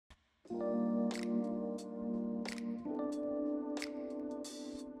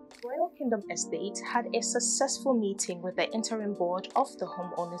Royal Kingdom Estate had a successful meeting with the Interim Board of the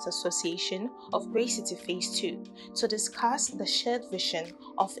Homeowners Association of Grey City Phase 2 to discuss the shared vision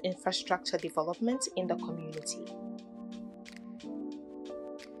of infrastructure development in the community.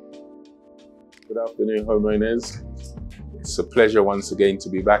 Good afternoon, homeowners. It's a pleasure once again to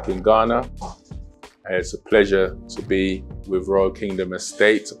be back in Ghana. It's a pleasure to be with Royal Kingdom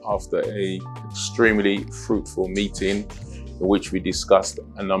Estate after an extremely fruitful meeting in which we discussed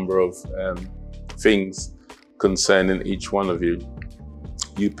a number of things concerning each one of you.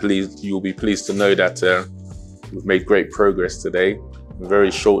 You'll be pleased to know that we've made great progress today.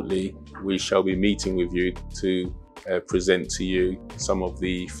 Very shortly, we shall be meeting with you to present to you some of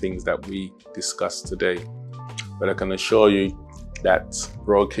the things that we discussed today. But I can assure you that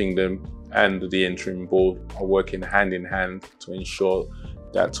Royal Kingdom and the Interim Board are working hand in hand to ensure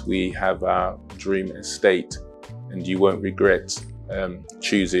that we have our dream estate, and you won't regret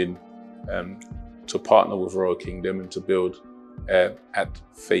choosing to partner with Royal Kingdom and to build at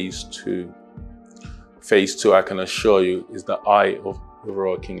Phase 2. Phase 2, I can assure you, is the eye of the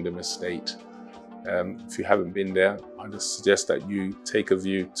Royal Kingdom Estate. If you haven't been there, I just suggest that you take a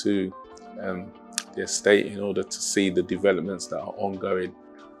view to the estate in order to see the developments that are ongoing,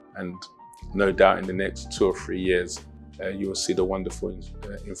 and no doubt in the next 2 or 3 years you will see the wonderful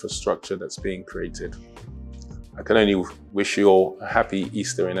infrastructure that's being created. I can only wish you all a happy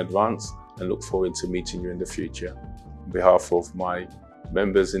Easter in advance and look forward to meeting you in the future. On behalf of my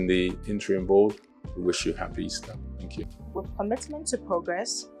members in the Interim Board, we wish you a happy Easter. Thank you. With commitment to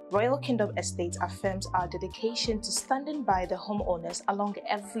progress, Royal Kingdom Estate affirms our dedication to standing by the homeowners along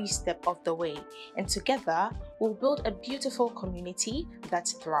every step of the way, and together we'll build a beautiful community that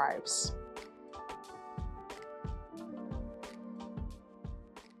thrives.